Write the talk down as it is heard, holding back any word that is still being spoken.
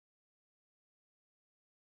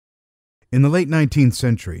In the late 19th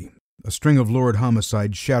century, a string of lurid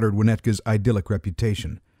homicides shattered Winnetka's idyllic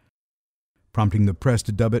reputation, prompting the press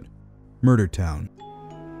to dub it Murder Town.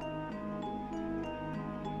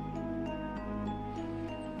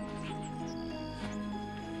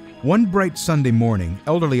 One bright Sunday morning,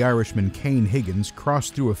 elderly Irishman Cain Higgins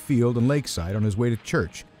crossed through a field in Lakeside on his way to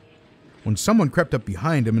church when someone crept up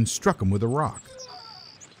behind him and struck him with a rock.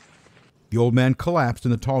 The old man collapsed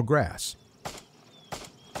in the tall grass.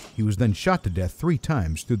 He was then shot to death 3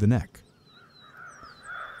 times through the neck.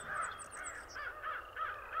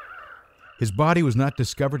 His body was not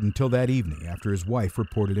discovered until that evening after his wife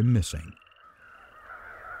reported him missing.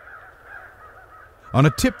 On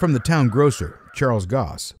a tip from the town grocer, Charles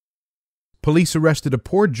Goss, police arrested a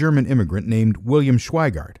poor German immigrant named William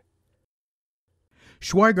Schweigart.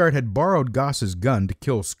 Schweigart had borrowed Goss's gun to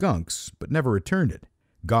kill skunks, but never returned it.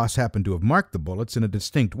 Goss happened to have marked the bullets in a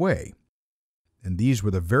distinct way, and these were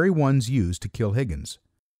the very ones used to kill Higgins.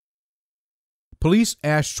 Police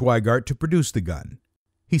asked Schweigart to produce the gun.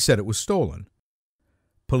 He said it was stolen.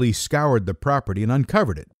 Police scoured the property and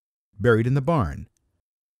uncovered it, buried in the barn.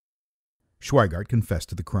 Schweigart confessed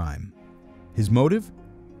to the crime. His motive?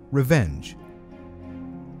 Revenge.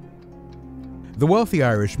 The wealthy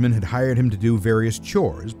Irishman had hired him to do various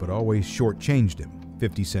chores, but always shortchanged him,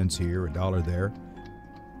 50 cents here, $1 there.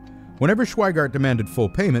 Whenever Schweigart demanded full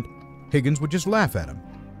payment, Higgins would just laugh at him.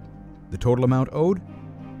 The total amount owed?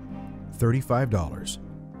 $35.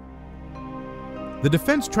 The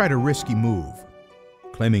defense tried a risky move,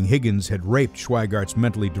 claiming Higgins had raped Schweigart's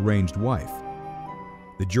mentally deranged wife.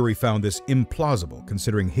 The jury found this implausible,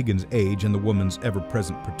 considering Higgins' age and the woman's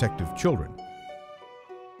ever-present protective children.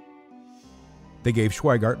 They gave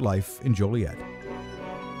Schweigart life in Joliet.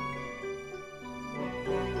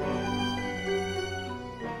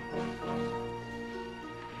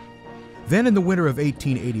 Then in the winter of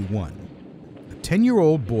 1881, a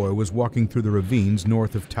 10-year-old boy was walking through the ravines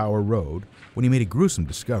north of Tower Road when he made a gruesome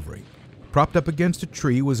discovery. Propped up against a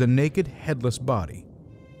tree was a naked, headless body.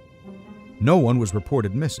 No one was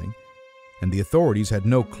reported missing, and the authorities had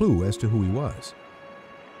no clue as to who he was.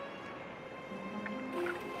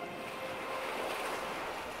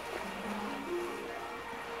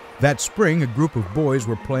 That spring, a group of boys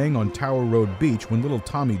were playing on Tower Road Beach when little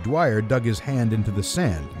Tommy Dwyer dug his hand into the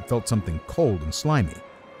sand and felt something cold and slimy.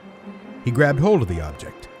 He grabbed hold of the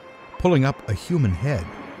object, pulling up a human head.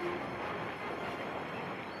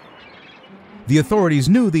 The authorities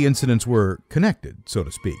knew the incidents were connected, so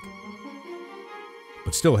to speak,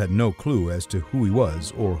 but still had no clue as to who he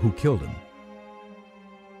was or who killed him.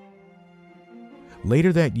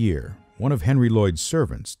 Later that year, one of Henry Lloyd's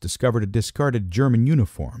servants discovered a discarded German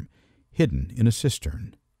uniform hidden in a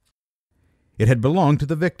cistern. It had belonged to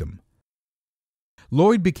the victim.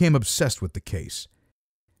 Lloyd became obsessed with the case,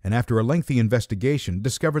 and after a lengthy investigation,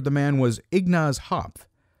 discovered the man was Ignaz Hopf,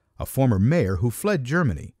 a former mayor who fled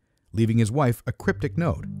Germany, leaving his wife a cryptic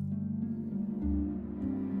note.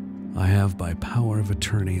 I have by power of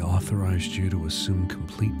attorney authorized you to assume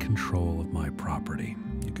complete control of my property.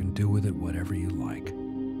 You can do with it whatever you like.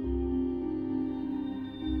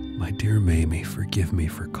 My dear Mamie, forgive me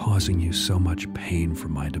for causing you so much pain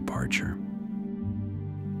from my departure.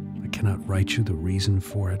 I cannot write you the reason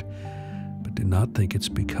for it, but do not think it's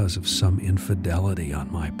because of some infidelity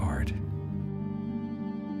on my part.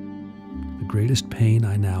 The greatest pain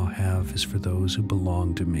I now have is for those who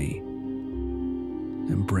belong to me.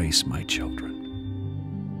 Embrace my children.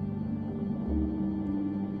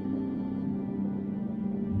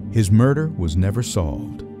 His murder was never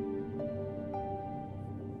solved.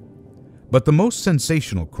 But the most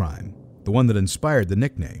sensational crime, the one that inspired the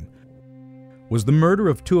nickname, was the murder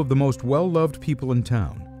of 2 of the most well-loved people in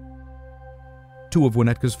town. 2 of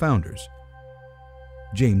Winnetka's founders,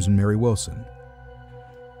 James and Mary Wilson.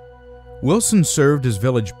 Wilson served as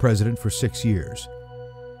village president for 6 years.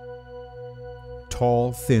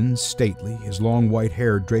 Tall, thin, stately, his long white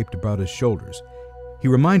hair draped about his shoulders, he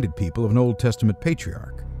reminded people of an Old Testament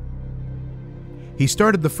patriarch. He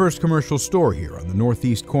started the first commercial store here on the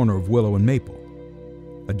northeast corner of Willow and Maple,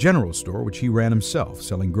 a general store which he ran himself,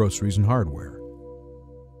 selling groceries and hardware.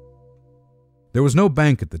 There was no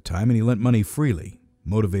bank at the time, and he lent money freely,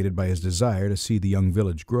 motivated by his desire to see the young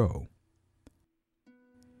village grow.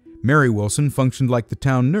 Mary Wilson functioned like the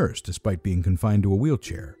town nurse, despite being confined to a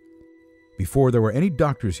wheelchair. Before there were any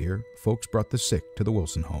doctors here, folks brought the sick to the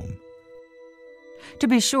Wilson home. To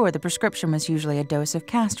be sure, the prescription was usually a dose of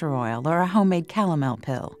castor oil or a homemade calomel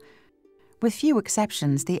pill. With few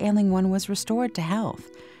exceptions, the ailing one was restored to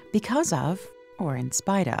health because of, or in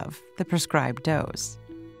spite of, the prescribed dose.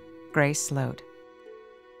 Grace Sloat.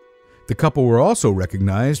 The couple were also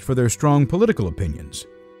recognized for their strong political opinions.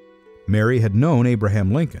 Mary had known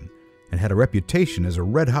Abraham Lincoln and had a reputation as a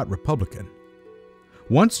red-hot Republican.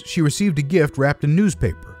 Once she received a gift wrapped in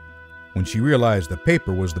newspaper. When she realized the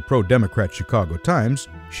paper was the pro-Democrat Chicago Times,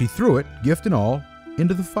 she threw it, gift and all,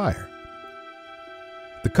 into the fire.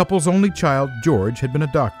 The couple's only child, George, had been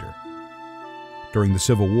a doctor. During the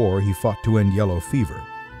Civil War, he fought to end yellow fever,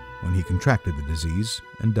 when he contracted the disease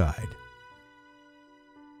and died.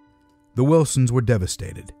 The Wilsons were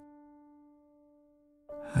devastated.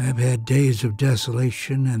 I have had days of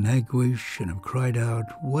desolation and anguish, and have cried out,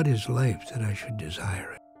 "What is life that I should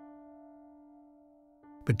desire it?"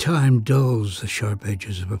 But time dulls the sharp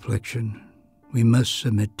edges of affliction. We must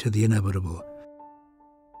submit to the inevitable.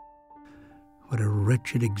 What a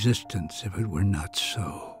wretched existence if it were not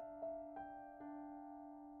so.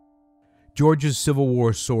 George's Civil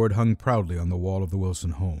War sword hung proudly on the wall of the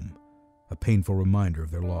Wilson home, a painful reminder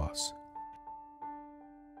of their loss.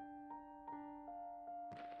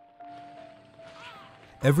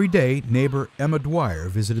 Every day, neighbor Emma Dwyer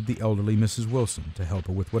visited the elderly Mrs. Wilson to help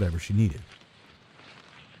her with whatever she needed.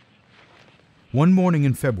 One morning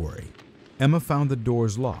in February, Emma found the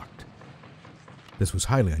doors locked. This was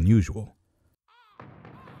highly unusual.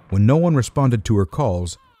 When no one responded to her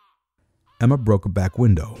calls, Emma broke a back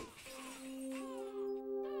window.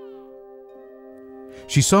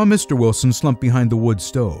 She saw Mr. Wilson slumped behind the wood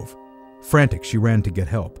stove. Frantic, she ran to get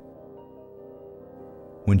help.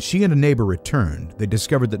 When she and a neighbor returned, they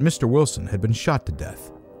discovered that Mr. Wilson had been shot to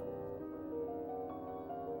death.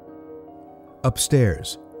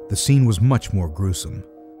 Upstairs, the scene was much more gruesome.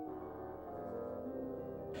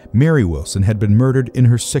 Mary Wilson had been murdered in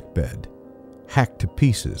her sickbed, hacked to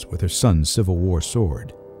pieces with her son's Civil War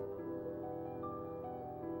sword.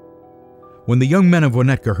 When the young men of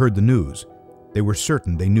Winnetka heard the news, they were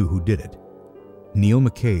certain they knew who did it: Neil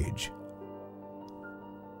McCage.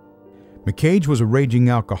 McCage was a raging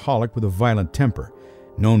alcoholic with a violent temper,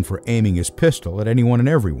 known for aiming his pistol at anyone and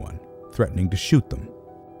everyone, threatening to shoot them.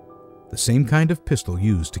 The same kind of pistol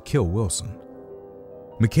used to kill Wilson.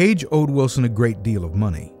 McCage owed Wilson a great deal of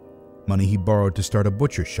money he borrowed to start a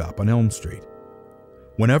butcher shop on Elm Street.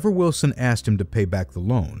 Whenever Wilson asked him to pay back the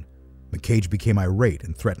loan, McCage became irate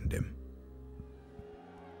and threatened him.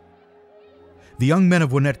 The young men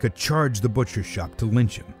of Winnetka charged the butcher shop to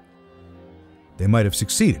lynch him. They might have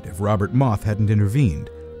succeeded if Robert Moth hadn't intervened,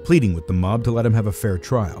 pleading with the mob to let him have a fair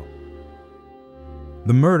trial.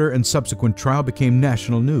 The murder and subsequent trial became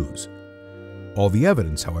national news. All the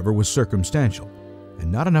evidence, however, was circumstantial,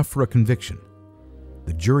 and not enough for a conviction.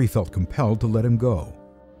 The jury felt compelled to let him go.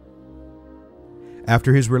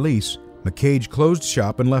 After his release, McCage closed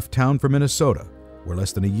shop and left town for Minnesota, where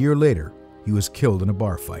less than a year later, he was killed in a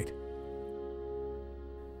bar fight.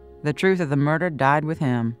 The truth of the murder died with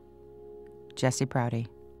him. Jesse Prouty.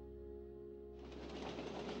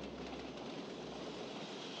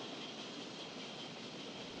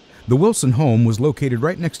 The Wilson home was located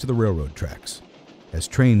right next to the railroad tracks. As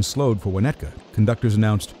trains slowed for Winnetka, conductors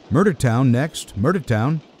announced, "Murder Town next, Murder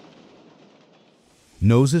Town."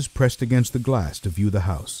 Noses pressed against the glass to view the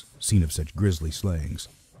house, scene of such grisly slayings.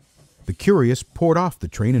 The curious poured off the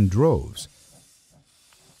train in droves.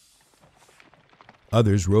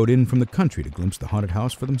 Others rode in from the country to glimpse the haunted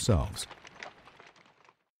house for themselves.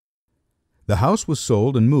 The house was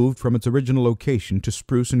sold and moved from its original location to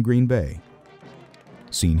Spruce and Green Bay.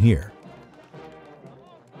 Seen here.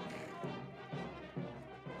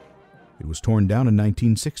 It was torn down in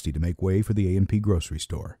 1960 to make way for the A&P grocery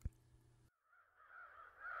store.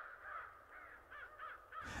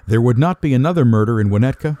 There would not be another murder in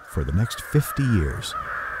Winnetka for the next 50 years.